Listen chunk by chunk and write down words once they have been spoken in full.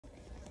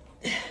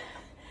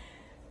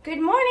Good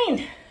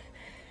morning.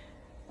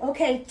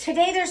 Okay,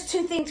 today there's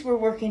two things we're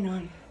working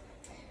on.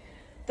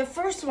 The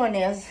first one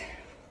is,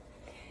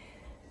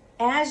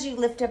 as you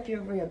lift up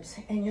your ribs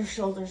and your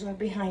shoulders are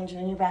behind you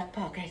in your back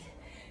pocket,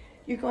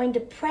 you're going to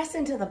press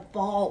into the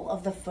ball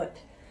of the foot,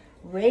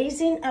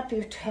 raising up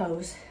your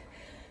toes,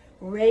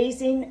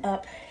 raising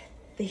up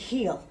the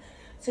heel.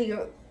 So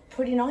you're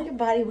putting all your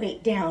body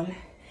weight down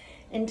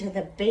into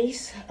the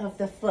base of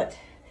the foot.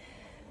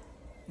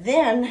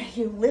 Then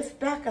you lift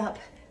back up,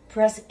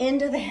 press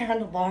into the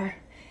handlebar,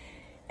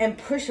 and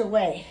push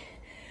away.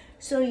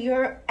 So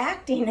you're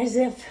acting as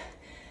if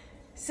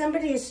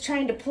somebody is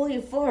trying to pull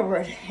you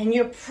forward and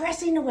you're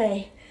pressing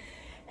away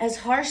as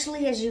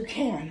harshly as you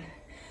can.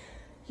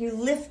 You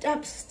lift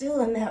up still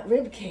in that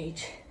rib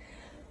cage.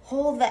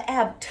 Hold the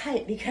ab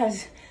tight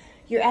because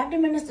your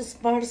abdomen is the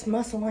smartest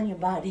muscle on your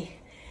body.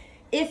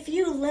 If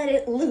you let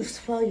it loose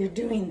while you're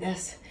doing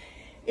this,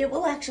 it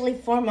will actually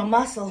form a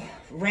muscle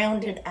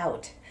rounded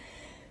out.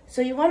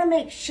 So you want to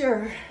make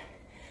sure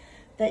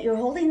that you're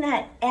holding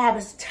that ab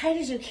as tight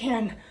as you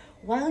can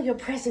while you're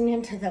pressing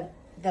into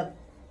the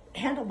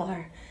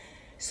handlebar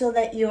so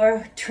that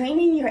you're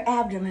training your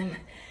abdomen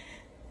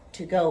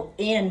to go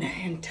in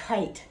and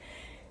tight.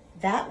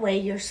 That way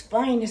your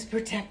spine is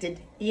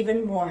protected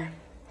even more.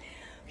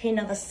 Okay,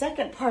 now the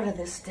second part of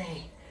this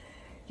day,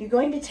 you're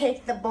going to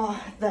take the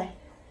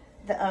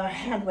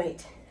hand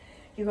weight.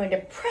 You're going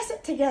to press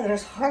it together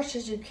as harsh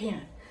as you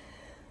can.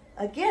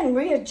 Again,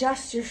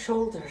 readjust your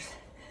shoulders.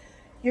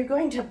 You're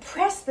going to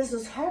press this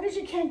as hard as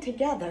you can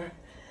together,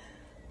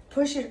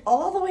 push it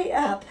all the way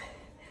up,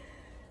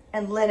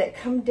 and let it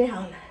come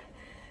down.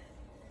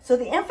 So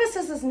the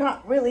emphasis is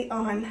not really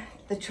on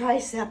the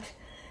tricep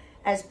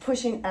as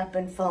pushing up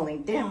and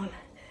falling down,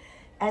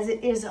 as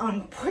it is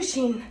on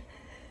pushing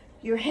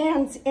your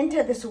hands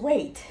into this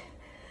weight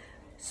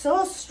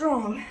so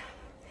strong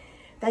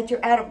that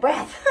you're out of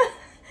breath.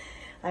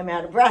 I'm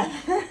out of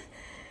breath.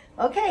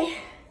 Okay,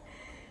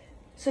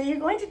 so you're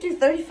going to do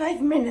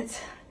 35 minutes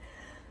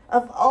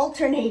of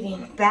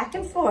alternating back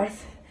and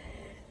forth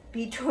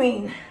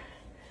between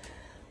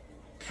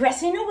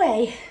pressing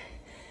away,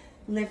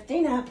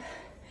 lifting up,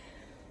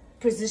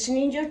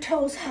 positioning your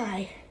toes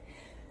high,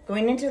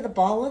 going into the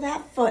ball of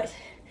that foot,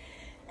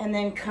 and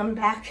then come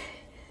back,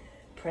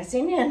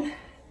 pressing in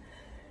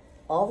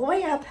all the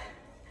way up,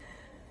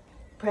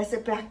 press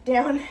it back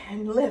down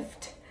and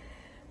lift.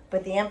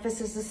 But the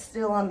emphasis is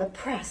still on the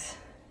press.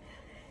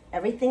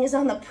 Everything is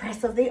on the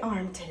press of the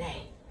arm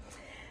today.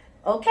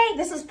 Okay,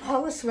 this is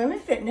Paula Swim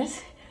and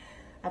Fitness.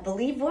 I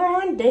believe we're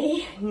on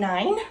day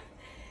 9.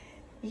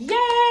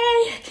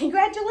 Yay!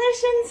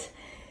 Congratulations.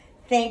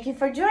 Thank you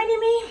for joining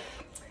me.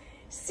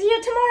 See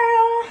you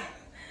tomorrow.